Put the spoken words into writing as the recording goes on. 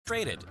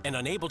frustrated and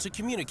unable to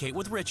communicate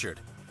with Richard.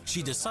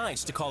 She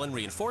decides to call in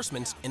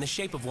reinforcements in the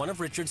shape of one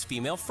of Richard's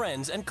female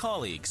friends and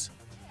colleagues.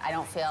 I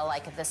don't feel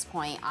like at this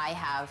point I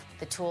have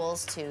the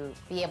tools to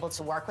be able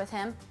to work with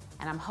him,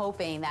 and I'm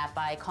hoping that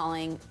by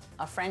calling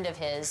a friend of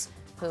his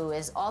who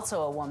is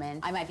also a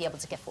woman, I might be able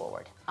to get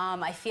forward.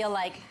 I feel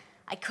like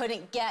I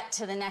couldn't get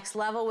to the next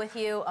level with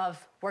you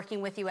of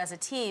working with you as a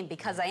team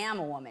because I am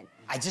a woman.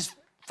 I just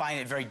find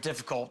it very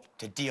difficult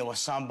to deal with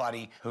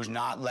somebody who's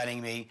not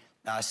letting me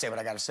say what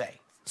I gotta say.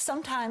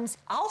 Sometimes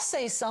I'll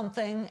say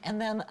something and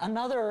then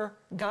another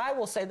guy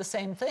will say the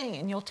same thing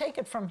and you'll take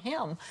it from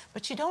him,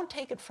 but you don't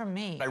take it from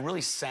me. I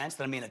really sense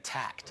that I'm being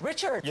attacked.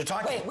 Richard! You're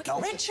talking? Wait,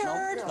 No,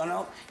 Richard!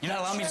 No. You're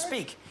not allowing me to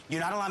speak.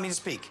 You're not allowing me to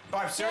speak.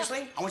 All right, seriously?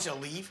 Yeah. I want you to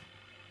leave.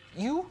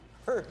 You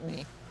hurt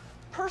me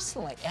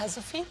personally as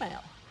a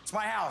female. It's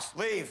my house.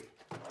 Leave.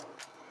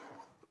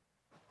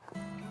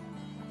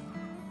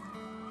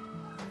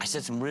 I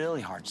said some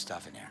really hard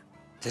stuff in there.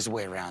 There's a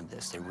way around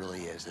this. There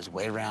really is. There's a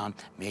way around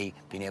me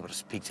being able to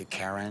speak to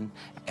Karen,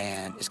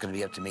 and it's going to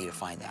be up to me to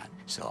find that.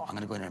 So I'm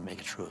going to go in there and make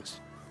a truce.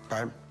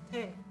 Barb?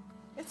 Hey,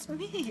 it's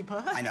me,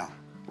 bud. I know.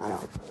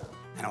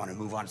 And I want to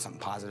move on to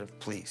something positive.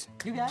 Please.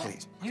 You got it?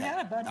 Please. You Okay.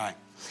 got it, bud. All right.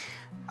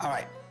 All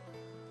right.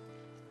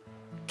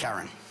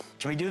 Karen,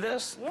 can we do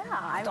this? Yeah,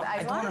 I don't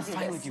want to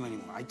fight this. with you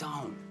anymore. I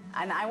don't.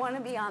 And I want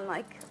to be on,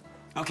 like,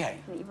 Okay.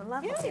 an even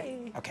level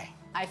here. Okay.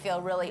 I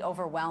feel really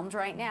overwhelmed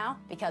right now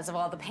because of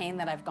all the pain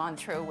that I've gone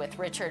through with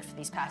Richard for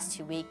these past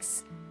 2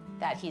 weeks,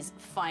 that he's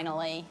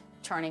finally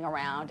turning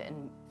around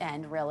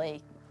and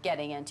really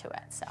getting into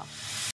it, so.